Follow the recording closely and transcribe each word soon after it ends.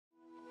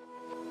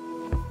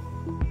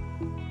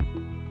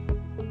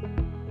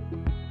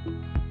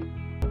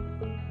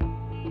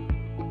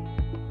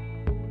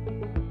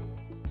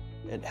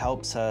It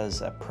helps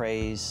us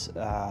appraise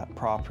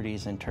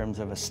properties in terms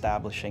of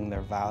establishing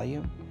their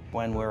value.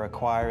 When we're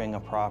acquiring a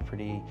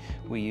property,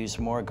 we use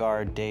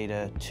Morguard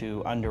data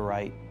to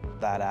underwrite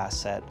that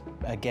asset,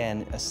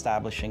 again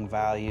establishing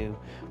value,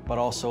 but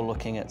also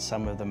looking at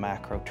some of the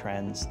macro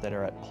trends that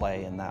are at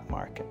play in that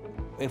market.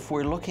 If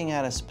we're looking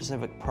at a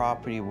specific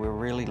property, we're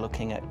really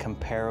looking at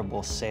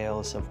comparable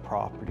sales of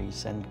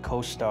properties, and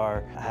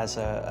CoStar has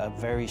a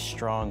very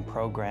strong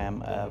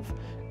program of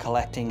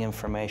collecting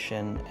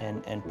information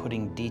and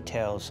putting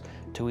details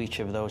to each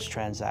of those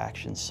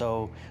transactions.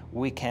 So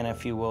we can,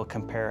 if you will,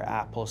 compare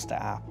apples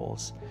to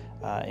apples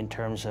in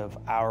terms of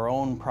our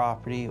own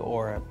property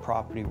or a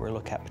property we're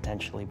looking at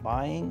potentially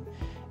buying,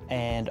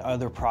 and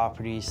other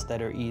properties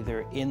that are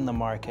either in the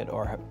market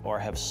or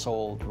have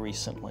sold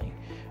recently.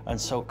 And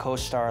so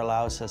CoStar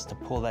allows us to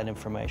pull that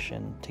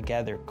information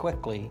together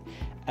quickly,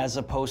 as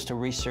opposed to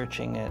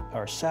researching it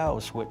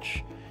ourselves,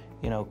 which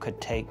could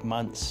take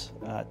months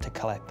to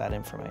collect that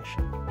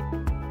information.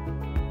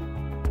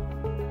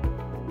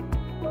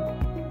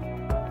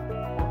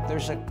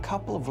 There's a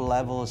couple of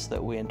levels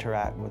that we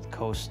interact with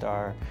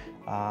CoStar.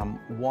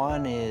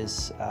 One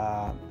is,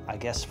 I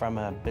guess from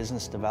a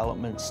business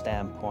development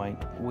standpoint,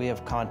 we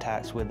have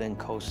contacts within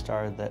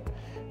CoStar that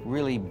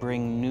really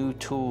bring new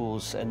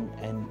tools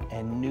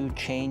and new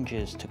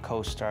changes to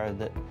CoStar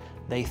that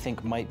they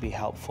think might be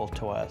helpful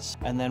to us.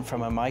 And then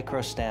from a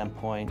micro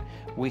standpoint,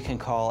 we can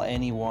call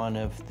any one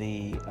of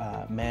the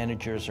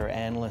managers or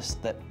analysts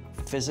that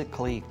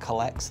physically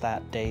collects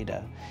that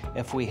data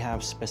if we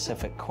have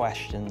specific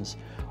questions,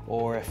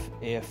 or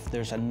if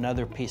there's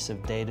another piece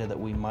of data that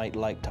we might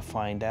like to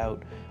find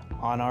out.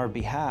 On our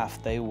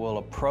behalf, they will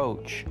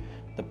approach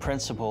the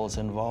principals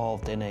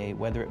involved in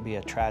whether it be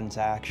a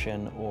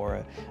transaction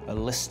or a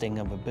listing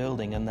of a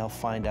building, and they'll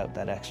find out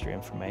that extra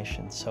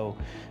information. So,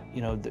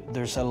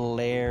 there's a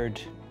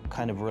layered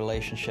kind of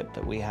relationship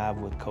that we have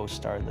with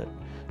CoStar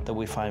that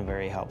we find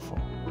very helpful.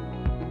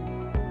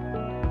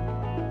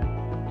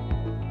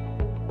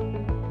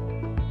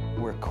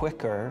 We're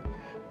quicker,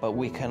 but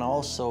we can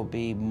also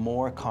be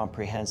more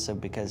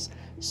comprehensive because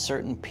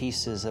certain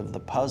pieces of the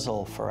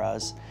puzzle for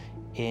us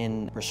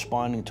in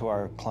responding to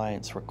our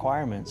clients'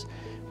 requirements,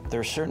 there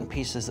are certain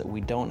pieces that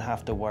we don't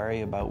have to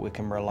worry about, we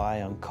can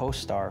rely on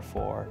CoStar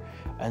for,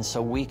 and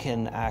so we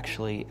can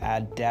actually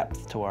add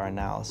depth to our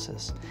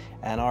analysis.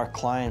 And our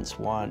clients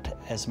want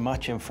as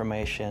much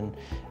information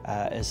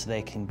as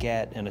they can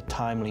get in a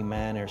timely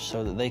manner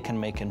so that they can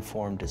make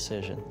informed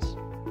decisions.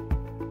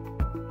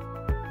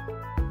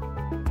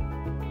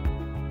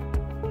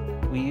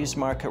 We use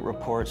market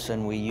reports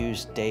and we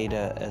use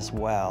data as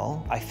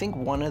well. I think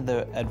one of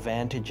the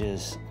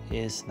advantages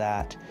is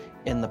that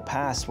in the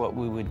past what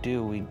we would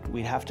do,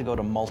 we'd have to go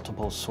to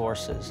multiple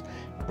sources,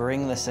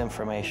 bring this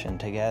information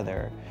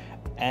together,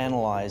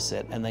 analyze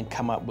it, and then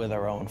come up with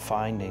our own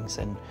findings.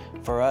 And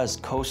for us,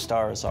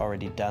 CoStar has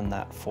already done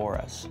that for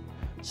us.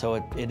 So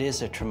it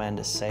is a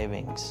tremendous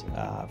savings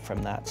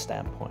from that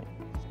standpoint.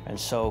 And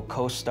so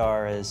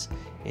CoStar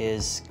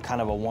is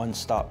kind of a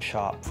one-stop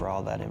shop for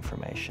all that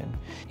information.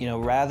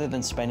 Rather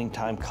than spending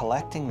time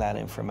collecting that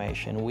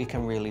information, we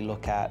can really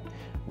look at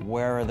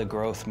where are the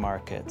growth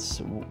markets,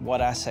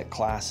 what asset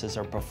classes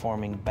are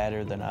performing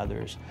better than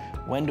others,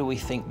 when do we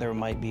think there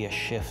might be a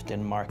shift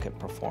in market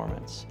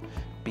performance.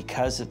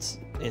 Because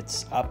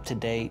it's up to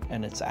date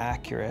and it's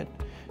accurate,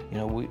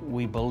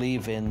 we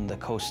believe in the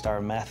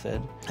CoStar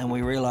method, and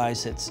we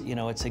realize it's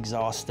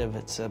exhaustive,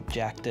 it's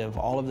objective,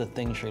 all of the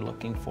things you're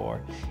looking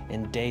for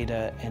in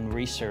data and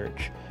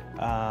research,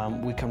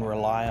 we can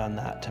rely on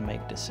that to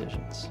make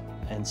decisions.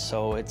 And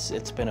so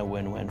it's been a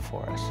win-win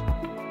for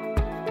us.